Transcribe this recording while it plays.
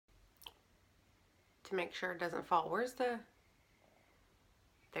to make sure it doesn't fall. Where's the...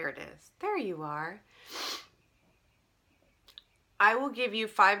 There it is. There you are. I will give you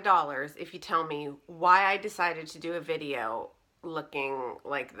 $5 if you tell me why I decided to do a video looking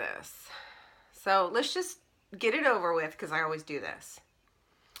like this. So let's just get it over with because I always do this.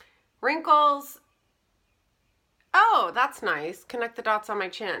 Wrinkles. Oh, that's nice. Connect the dots on my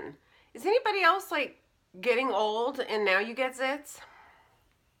chin. Is anybody else like getting old and now you get zits?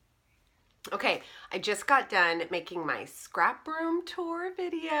 Okay, I just got done making my scrap room tour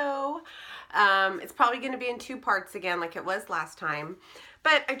video. It's probably going to be in 2 parts again like it was last time.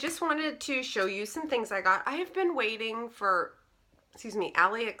 But I just wanted to show you some things I got. I have been waiting for,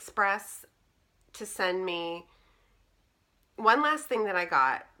 AliExpress to send me one last thing that I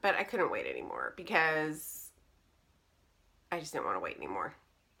got, but I couldn't wait anymore because I just didn't want to wait anymore.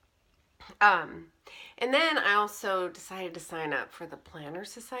 And then I also decided to sign up for the Planner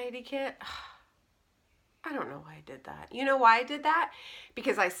Society kit. I don't know why I did that. You know why I did that?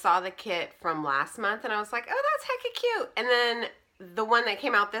 Because I saw the kit from last month and I was like, oh, that's hecka cute. And then the one that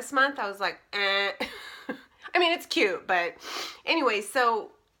came out this month, I was like, eh. I mean, it's cute, but anyway,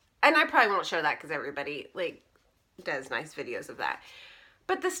 so, and I probably won't show that because everybody like does nice videos of that.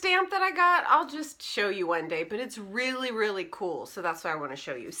 But the stamp that I got, I'll just show you one day, but it's really, really cool. So that's what I want to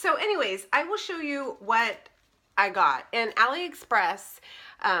show you. So anyways, I will show you what I got. And AliExpress,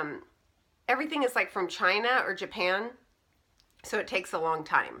 everything is like from China or Japan. So it takes a long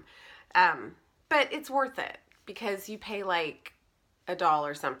time. But it's worth it because you pay like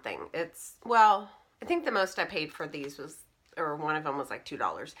 $1 something. It's, well, I think the most I paid for these was, or one of them was like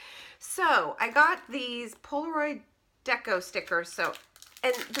 $2. So I got these Polaroid deco stickers. So,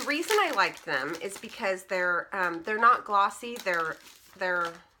 and the reason I liked them is because they're not glossy. They're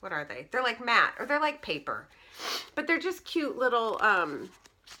what are they? They're like matte or they're like paper, but they're just cute little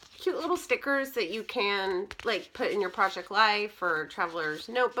stickers that you can like put in your project life or traveler's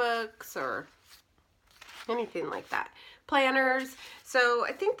notebooks or anything like that. Planners. So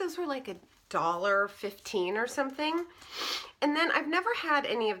I think those were like $1.15 or something. And then I've never had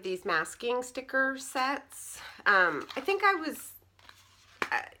any of these masking sticker sets. I think I was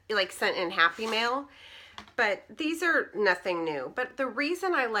like sent in Happy Mail, but these are nothing new. But the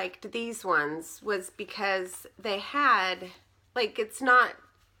reason I liked these ones was because they had, like, it's not,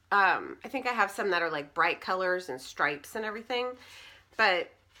 I think I have some that are like bright colors and stripes and everything. But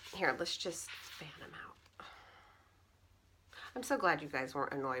here, let's just fan them out. I'm so glad you guys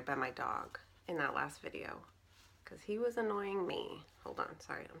weren't annoyed by my dog in that last video because he was annoying me. Hold on,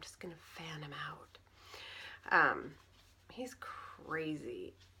 sorry, I'm just gonna fan him out. He's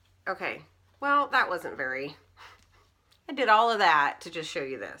crazy. Okay, well, that wasn't very, I did all of that to just show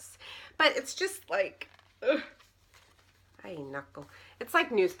you this, but it's just like, ugh, I knuckle. It's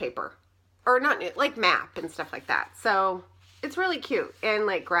like newspaper, or not, like map and stuff like that. So it's really cute, and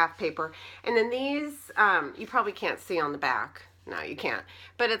like graph paper. And then these, you probably can't see on the back. No, you can't.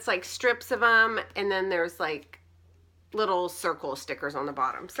 But it's like strips of them, and then there's like little circle stickers on the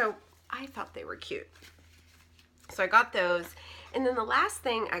bottom. So I thought they were cute. So I got those. And then the last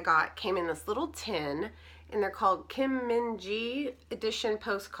thing I got came in this little tin, and they're called Kim Min-ji edition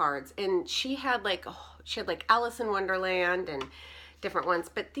postcards. And she had like Alice in Wonderland and different ones,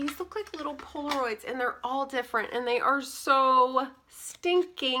 but these look like little Polaroids, and they're all different, and they are so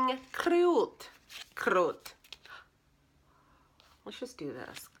stinking cute. Cute. Let's just do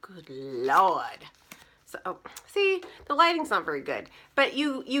this. Good Lord. So, oh, see, the lighting's not very good, but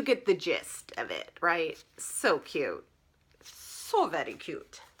you get the gist of it, right? So cute. So very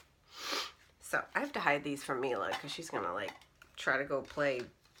cute. So I have to hide these from Mila because she's gonna like try to go play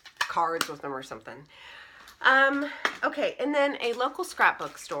cards with them or something. Okay, and then a local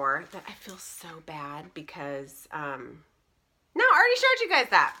scrapbook store that I feel so bad because, no, I already showed you guys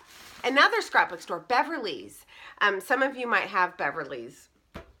that. Another scrapbook store, Beverlys. Some of you might have Beverlys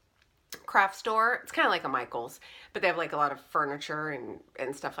craft store. It's kind of like a Michael's, but they have like a lot of furniture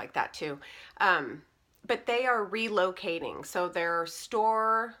and stuff like that too. But they are relocating. So their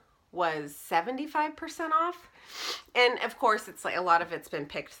store was 75% off. And of course, it's like a lot of it's been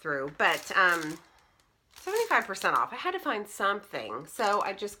picked through, but 75% off. I had to find something. So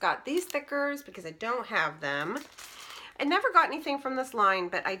I just got these stickers because I don't have them. I never got anything from this line,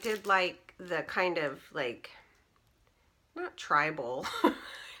 but I did like the kind of like, not tribal, I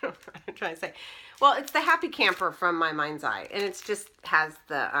don't know what I'm trying to say. Well, it's the Happy Camper from My Mind's Eye, and it's just has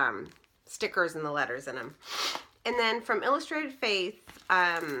the stickers and the letters in them. And then from Illustrated Faith,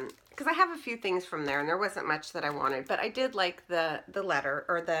 because I have a few things from there, and there wasn't much that I wanted, but I did like the letter,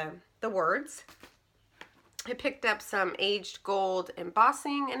 or the words. I picked up some aged gold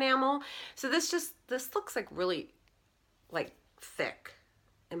embossing enamel. So this looks like really like thick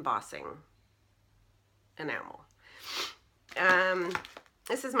embossing enamel.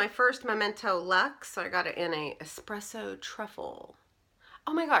 This is my first Memento Luxe, so I got it in a espresso truffle.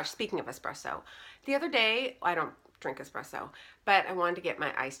 Oh my gosh, speaking of espresso, the other day, I don't drink espresso, but I wanted to get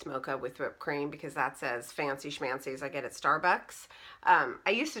my iced mocha with whipped cream because that's as fancy schmancy as I get at Starbucks. I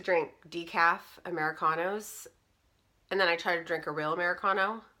used to drink decaf Americanos, and then I tried to drink a real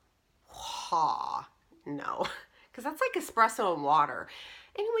Americano. No, because that's like espresso and water.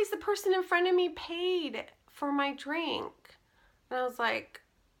 Anyways, the person in front of me paid for my drink. And I was like,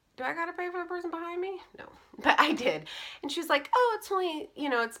 do I gotta pay for the person behind me? No, but I did. And she was like, oh, it's only,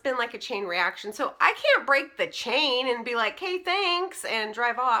 it's been like a chain reaction. So I can't break the chain and be like, hey, thanks, and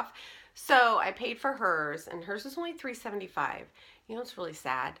drive off. So I paid for hers, and hers was only $3.75. You know what's really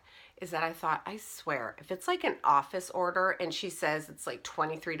sad is that I thought, I swear, if it's like an office order and she says it's like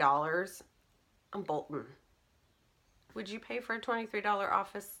 $23, I'm bolting. Would you pay for a $23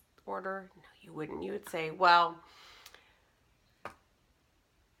 office order? No, you wouldn't. You would say, well,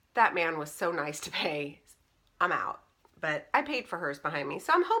 that man was so nice to pay. I'm out. But I paid for hers behind me.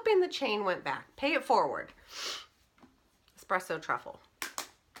 So I'm hoping the chain went back. Pay it forward. Espresso truffle.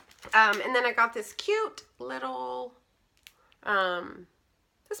 And then I got this cute little,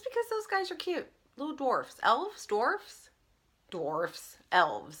 just because those guys are cute. Little dwarfs. Elves? Dwarfs? Dwarfs.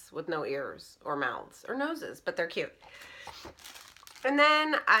 Elves with no ears or mouths or noses, but they're cute. And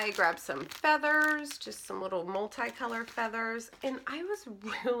then I grabbed some feathers, just some little multicolored feathers, and I was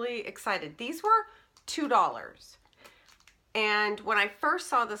really excited. These were $2. And when I first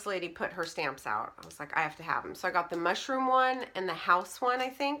saw this lady put her stamps out, I was like, I have to have them. So I got the mushroom one and the house one, I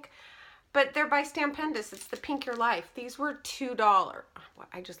think. But they're by Stampendous. It's the Pink Your Life. These were $2.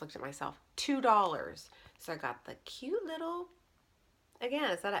 I just looked at myself. $2. So I got the cute little,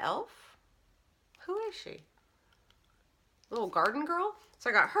 again, is that an elf? Who is she? Little garden girl. So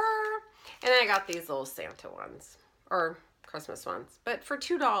I got her, and then I got these little Santa ones, or Christmas ones. But for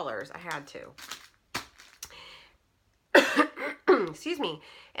 $2, I had to. Excuse me.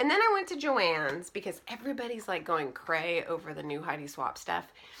 And then I went to Joann's because everybody's like going cray over the new Heidi Swapp stuff.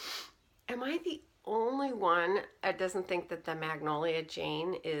 Am I the only one that doesn't think that the Magnolia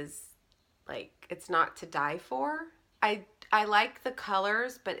Jane is like, it's not to die for? I like the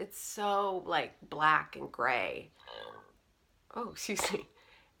colors, but it's so like black and gray. Oh, excuse me,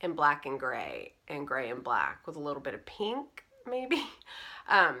 and black and gray and black with a little bit of pink, maybe.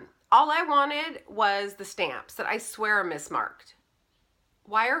 All I wanted was the stamps that I swear are mismarked.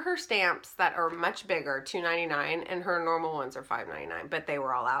 Why are her stamps that are much bigger $2.99 and her normal ones are $5.99? But they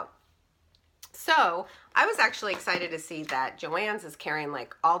were all out. So I was actually excited to see that Joann's is carrying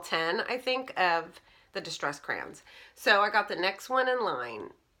like all 10, I think, of the Distress crayons. So I got the next one in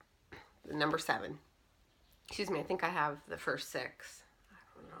line, number 7. Excuse me, I think I have the first 6.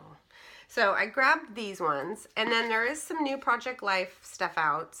 I don't know. So I grabbed these ones, and then there is some new Project Life stuff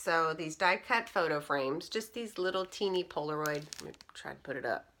out. So these die-cut photo frames, just these little teeny Polaroid. Let me try to put it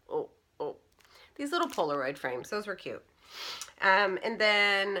up. Oh. These little Polaroid frames, those were cute. And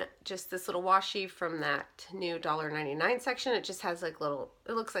then just this little washi from that new $1.99 section. It just has like little,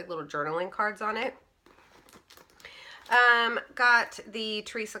 it looks like little journaling cards on it. Got the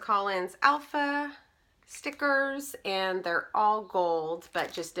Teresa Collins Alpha stickers, and they're all gold,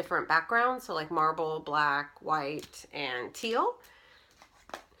 but just different backgrounds. So like marble, black, white, and teal.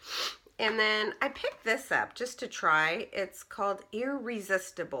 And then I picked this up just to try. It's called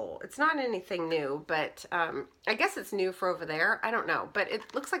Irresistible. It's not anything new, but I guess it's new for over there. I don't know, but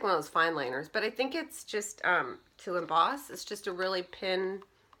it looks like one of those fine liners. But I think it's just to emboss. It's just a really pin,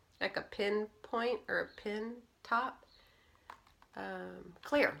 like a pin point or a pin top,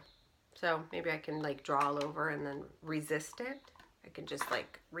 clear. So maybe I can like draw all over and then resist it. I can just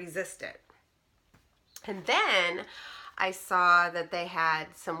like resist it. And then I saw that they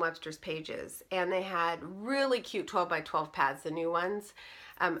had some Webster's Pages, and they had really cute 12 by 12 pads, the new ones.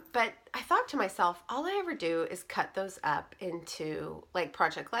 But I thought to myself, all I ever do is cut those up into like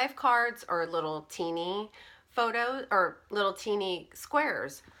Project Life cards or little teeny photos or little teeny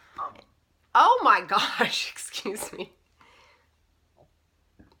squares. Oh my gosh, excuse me.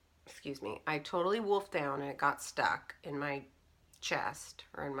 Excuse me. I totally wolfed down and it got stuck in my chest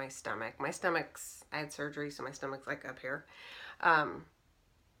or in my stomach. My stomach's, I had surgery, so my stomach's like up here.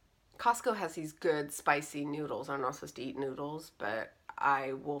 Costco has these good spicy noodles. I'm not supposed to eat noodles, but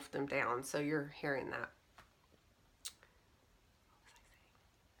I wolfed them down, so you're hearing that.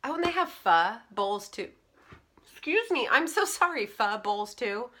 Oh, and they have pho bowls too. Excuse me, I'm so sorry, pho bowls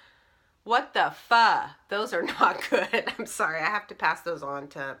too. What the fuh? Those are not good. I'm sorry. I have to pass those on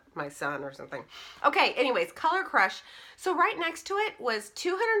to my son or something. Okay, anyways, Color Crush. So right next to it was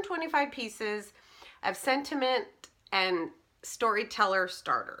 225 pieces of sentiment and storyteller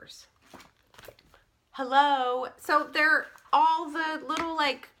starters. Hello. So they're all the little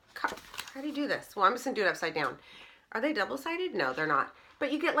like, how do you do this? Well, I'm just gonna do it upside down. Are they double-sided? No, they're not.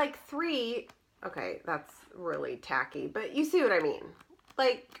 But you get like 3. Okay, that's really tacky, but you see what I mean.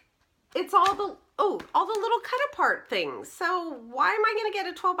 Like, it's all the, all the little cut apart things. So why am I gonna get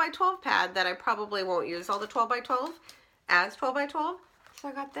a 12 by 12 pad that I probably won't use all the 12 by 12 as 12 by 12? So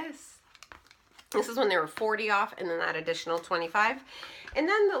I got this. This is when they were 40 off, and then that additional 25. And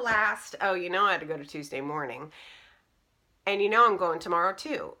then the last, oh, you know I had to go to Tuesday morning. And you know I'm going tomorrow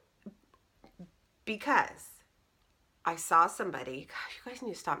too. Because I saw somebody, gosh, you guys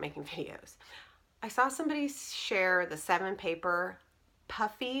need to stop making videos. I saw somebody share the 7 paper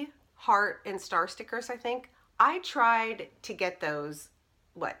puffy heart and star stickers, I think. I tried to get those,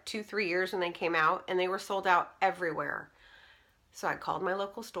 what, 2-3 years when they came out, and they were sold out everywhere. So I called my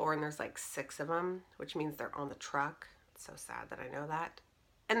local store, and there's like 6 of them, which means they're on the truck. It's so sad that I know that.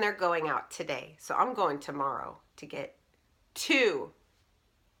 And they're going out today. So I'm going tomorrow to get 2.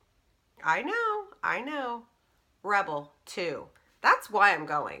 I know. Rebel 2. That's why I'm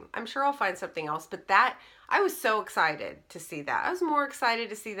going. I'm sure I'll find something else, but that, I was so excited to see that. I was more excited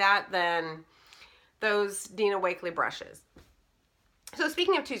to see that than those Dina Wakley brushes. So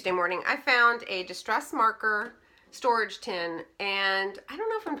speaking of Tuesday morning, I found a distress marker storage tin, and I don't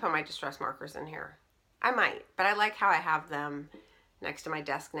know if I'm gonna put my distress markers in here. I might, but I like how I have them next to my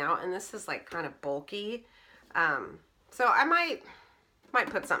desk now, and this is like kind of bulky. So I might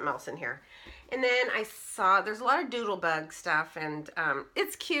put something else in here. And then I saw there's a lot of Doodlebug stuff, and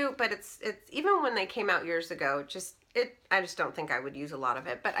it's cute, but it's even when they came out years ago, I just don't think I would use a lot of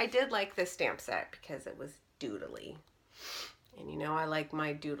it. But I did like this stamp set because it was doodly. And you know I like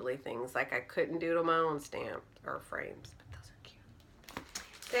my doodly things. Like I couldn't doodle my own stamp or frames, but those are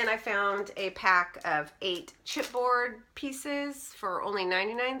cute. Then I found a pack of 8 chipboard pieces for only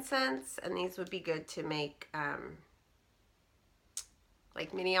 99 cents, and these would be good to make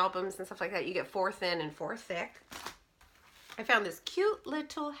like mini albums and stuff like that. You get 4 thin and 4 thick. I found this cute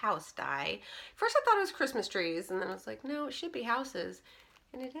little house die. First I thought it was Christmas trees, and then I was like, no, it should be houses.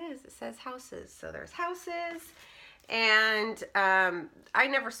 And it is. It says houses. So there's houses. And I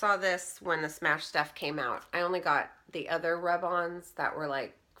never saw this when the Smash stuff came out. I only got the other rub-ons that were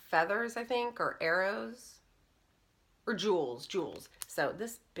like feathers, I think, or arrows. Or jewels. So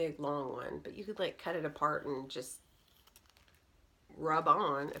this big long one, but you could like cut it apart and just rub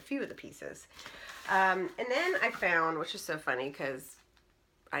on a few of the pieces. And then I found, which is so funny because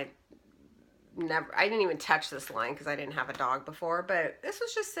I didn't even touch this line because I didn't have a dog before, but this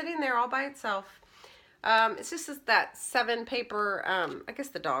was just sitting there all by itself. It's just that 7 paper, I guess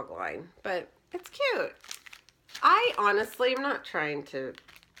the dog line, but it's cute. I honestly am not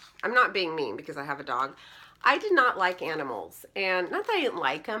I'm not being mean because I have a dog. I did not like animals, and not that I didn't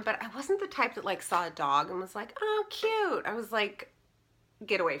like them, but I wasn't the type that like saw a dog and was like, oh, cute. I was like,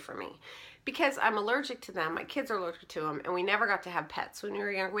 get away from me, because I'm allergic to them. My kids are allergic to them, and we never got to have pets when we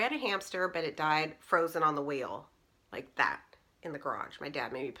were young. We had a hamster, but it died frozen on the wheel like that in the garage. My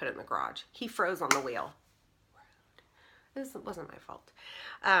dad made me put it in the garage. He froze on the wheel. This wasn't my fault.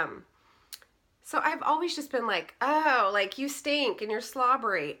 So I've always just been like, oh, like you stink and you're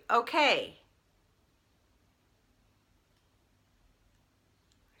slobbery. Okay.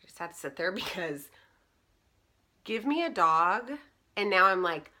 I just had to sit there because give me a dog, and now I'm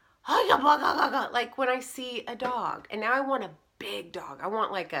like, like when I see a dog, and now I want a big dog. I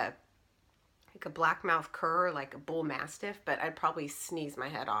want like a black-mouthed cur, like a bull mastiff, but I'd probably sneeze my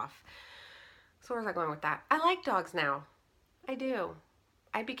head off. So where's I going with that? I like dogs now. I do.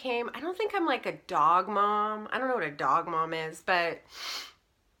 I don't think I'm like a dog mom. I don't know what a dog mom is, but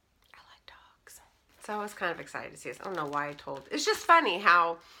I like dogs. So I was kind of excited to see this. I don't know why it's just funny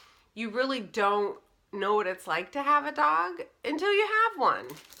how you really don't know what it's like to have a dog until you have one.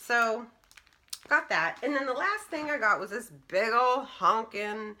 So got that. And then the last thing I got was this big old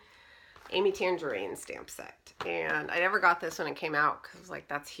honkin' Amy Tangerine stamp set. And I never got this when it came out because I was like,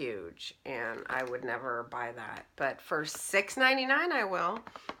 that's huge, and I would never buy that. But for $6.99 I will.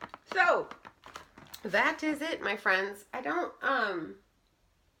 So that is it, my friends. I don't,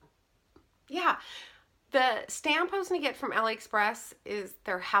 yeah. The stamp I was going to get from AliExpress is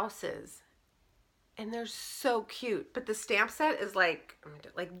their houses. And they're so cute. But the stamp set is like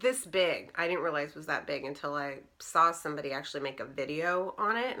this big. I didn't realize it was that big until I saw somebody actually make a video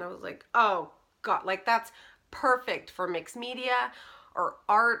on it. And I was like, oh God, like that's perfect for mixed media or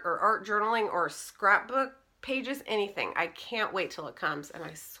art journaling or scrapbook pages, anything. I can't wait till it comes, and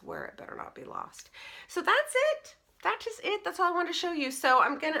I swear it better not be lost. So that's it. That is it. That's all I want to show you. So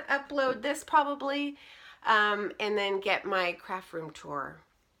I'm going to upload this probably, and then get my craft room tour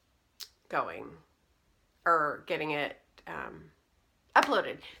going, or getting it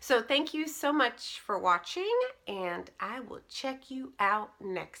uploaded. So thank you so much for watching, and I will check you out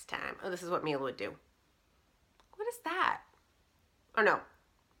next time. Oh, this is what Mila would do. What is that? Oh, no.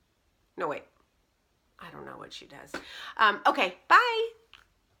 No, wait. I don't know what she does. Okay, bye.